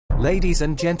Ladies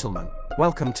and gentlemen,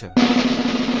 welcome to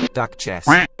Duck Chess.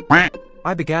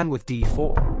 I began with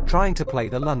d4, trying to play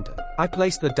the London. I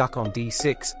placed the duck on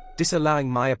d6, disallowing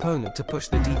my opponent to push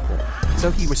the d-pawn,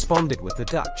 so he responded with the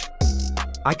Dutch.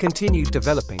 I continued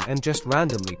developing and just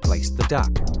randomly placed the duck.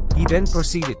 He then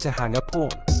proceeded to hang a pawn,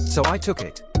 so I took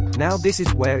it. Now this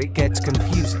is where it gets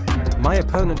confusing. My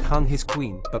opponent hung his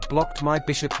queen but blocked my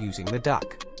bishop using the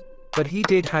duck. But he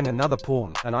did hang another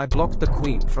pawn and I blocked the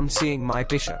queen from seeing my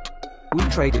bishop. We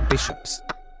traded bishops.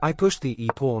 I pushed the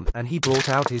e-pawn and he brought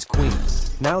out his queen.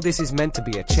 Now this is meant to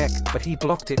be a check, but he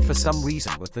blocked it for some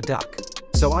reason with the duck.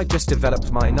 So I just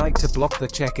developed my knight to block the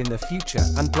check in the future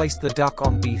and placed the duck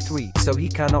on b3 so he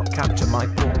cannot capture my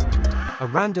pawn. A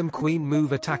random queen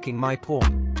move attacking my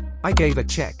pawn. I gave a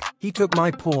check, he took my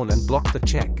pawn and blocked the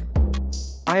check.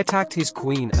 I attacked his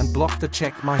queen and blocked the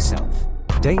check myself.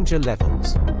 Danger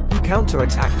levels. He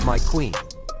counter-attacked my queen.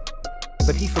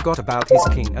 But he forgot about his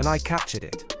king and I captured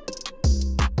it.